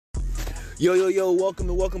Yo, welcome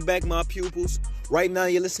and welcome back, my pupils. Right now,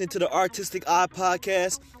 you're listening to the Artistic Eye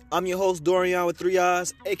Podcast. I'm your host, Dorian with 3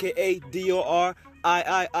 Eyes, aka DORIIION.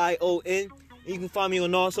 You can find me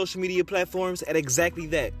on all social media platforms at exactly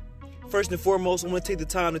that. First and foremost, I want to take the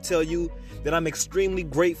time to tell you that I'm extremely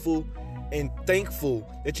grateful and thankful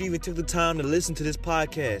that you even took the time to listen to this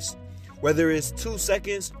podcast. Whether it's 2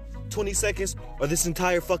 seconds, 20 seconds, or this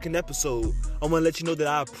entire fucking episode, I want to let you know that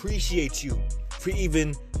I appreciate you for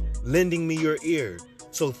even lending me your ear.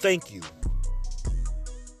 So thank you.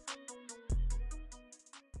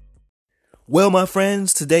 Well, my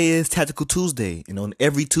friends, today is Tactical Tuesday, and on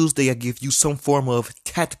every Tuesday I give you some form of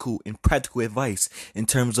tactical and practical advice in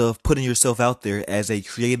terms of putting yourself out there as a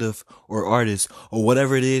creative or artist or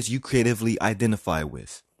whatever it is you creatively identify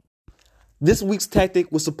with. This week's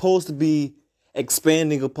tactic was supposed to be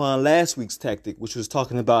expanding upon last week's tactic, which was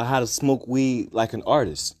talking about how to smoke weed like an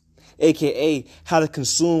artist, aka how to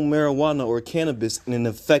consume marijuana or cannabis in an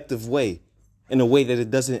effective way, in a way that it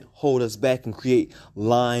doesn't hold us back and create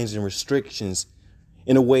lines and restrictions,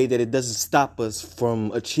 in a way that it doesn't stop us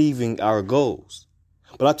from achieving our goals.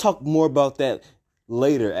 But I'll talk more about that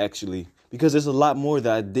later, actually, because there's a lot more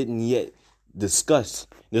that I didn't yet discuss.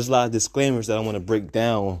 There's a lot of disclaimers that I want to break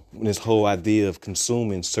down in this whole idea of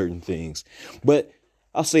consuming certain things. But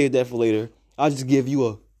I'll save that for later. I'll just give you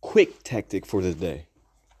a quick tactic for the day.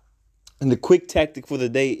 And the quick tactic for the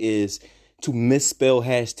day is to misspell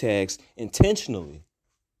hashtags intentionally.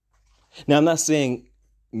 Now, I'm not saying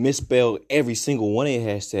misspell every single one of your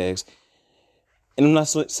hashtags. And I'm not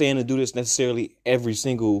saying to do this necessarily every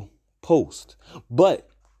single post. But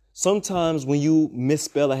sometimes when you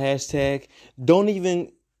misspell a hashtag, don't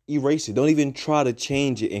even erase it. Don't even try to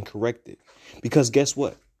change it and correct it. Because guess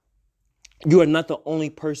what? You are not the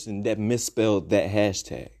only person that misspelled that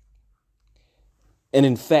hashtag. And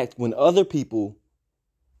in fact, when other people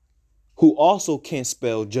who also can't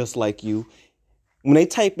spell just like you, when they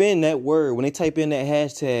type in that word, when they type in that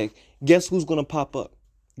hashtag, guess who's going to pop up?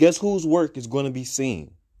 Guess whose work is going to be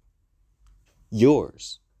seen?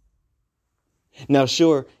 Yours. Now,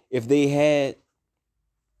 sure, if they had,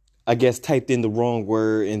 typed in the wrong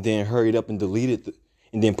word and then hurried up and deleted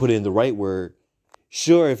and then put in the right word,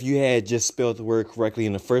 sure, if you had just spelled the word correctly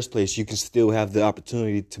in the first place, you can still have the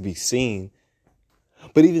opportunity to be seen.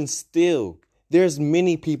 But even still, there's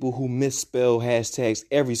many people who misspell hashtags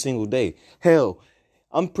every single day. Hell,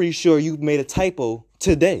 I'm pretty sure you made a typo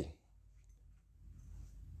today.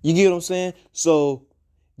 You get what I'm saying? So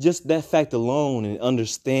just that fact alone and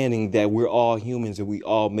understanding that we're all humans and we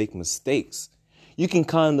all make mistakes, you can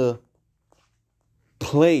kind of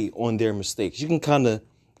play on their mistakes. You can kind of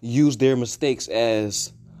use their mistakes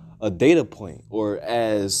as a data point or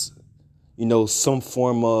as, some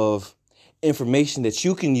form of information that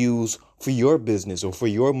you can use for your business or for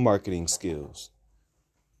your marketing skills.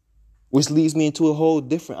 Which leads me into a whole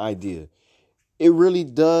different idea. It really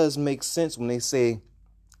does make sense when they say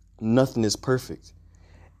nothing is perfect.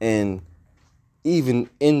 And even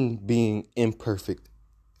in being imperfect,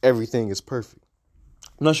 everything is perfect.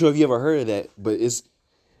 I'm not sure if you ever heard of that, but it's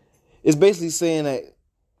basically saying that,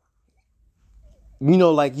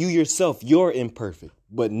 like you yourself, you're imperfect,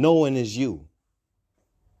 but no one is you,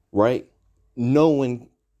 right? No one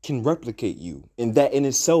can replicate you. And that in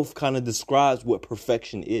itself kind of describes what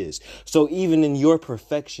perfection is. So even in your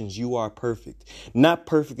perfections, you are perfect. Not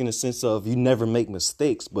perfect in the sense of you never make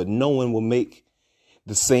mistakes, but no one will make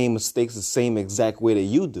the same mistakes the same exact way that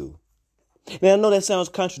you do. Now, I know that sounds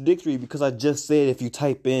contradictory because I just said if you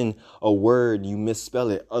type in a word, you misspell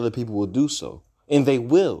it, other people will do so. And they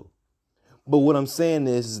will. But what I'm saying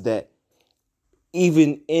is that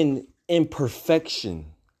even in imperfection,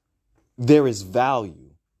 there is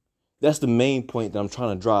value. That's the main point that I'm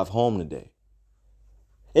trying to drive home today.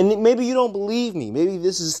 And maybe you don't believe me. Maybe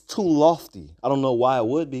this is too lofty. I don't know why it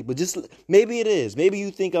would be, but just maybe it is. Maybe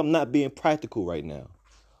you think I'm not being practical right now.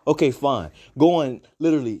 Okay, fine. Go on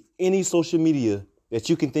literally any social media that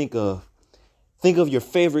you can think of. Think of your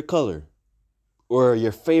favorite color or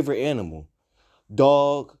your favorite animal.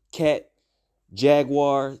 Dog, cat,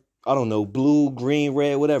 jaguar, I don't know, blue, green,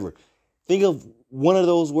 red, whatever. Think of one of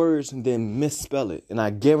those words and then misspell it. And I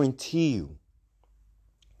guarantee you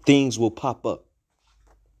things will pop up.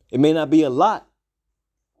 It may not be a lot,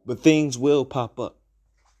 but things will pop up.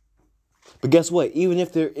 But guess what? Even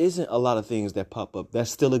if there isn't a lot of things that pop up,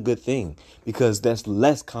 that's still a good thing because that's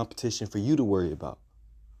less competition for you to worry about.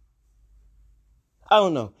 I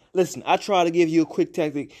don't know. Listen, I try to give you a quick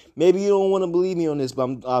tactic. Maybe you don't want to believe me on this,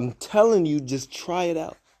 but I'm telling you, just try it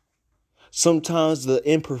out. Sometimes the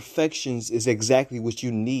imperfections is exactly what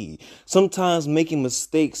you need. Sometimes making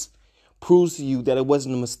mistakes proves to you that it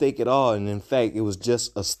wasn't a mistake at all. And in fact, it was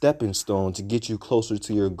just a stepping stone to get you closer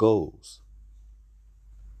to your goals.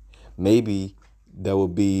 Maybe that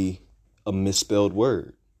would be a misspelled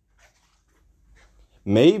word.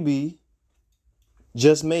 Maybe,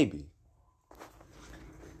 just maybe.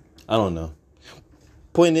 I don't know.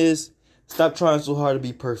 Point is, stop trying so hard to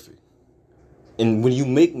be perfect. And when you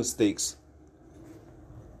make mistakes,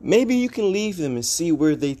 maybe you can leave them and see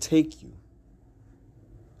where they take you.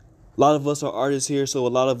 A lot of us are artists here, so a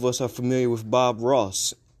lot of us are familiar with Bob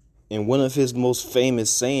Ross. And one of his most famous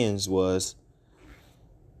sayings was,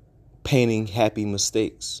 painting happy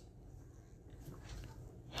mistakes.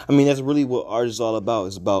 I mean, that's really what art is all about.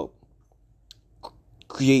 It's about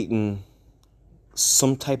creating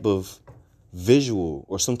some type of visual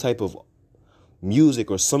or some type of music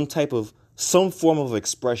or some form of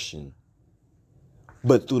expression.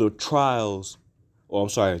 But through the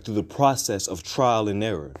through the process of trial and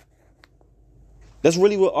error. That's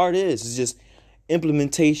really what art is. It's just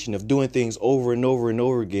implementation of doing things over and over and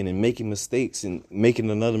over again and making mistakes and making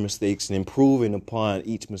another mistakes and improving upon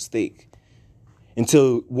each mistake.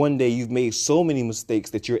 Until one day you've made so many mistakes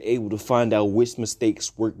that you're able to find out which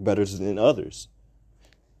mistakes work better than others.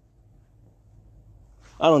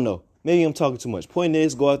 I don't know. Maybe I'm talking too much. Point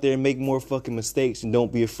is, go out there and make more fucking mistakes and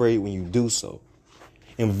don't be afraid when you do so.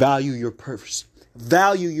 And value your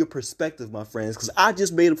perspective, my friends, because I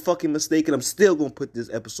just made a fucking mistake and I'm still going to put this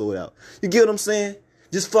episode out. You get what I'm saying?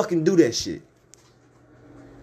 Just fucking do that shit.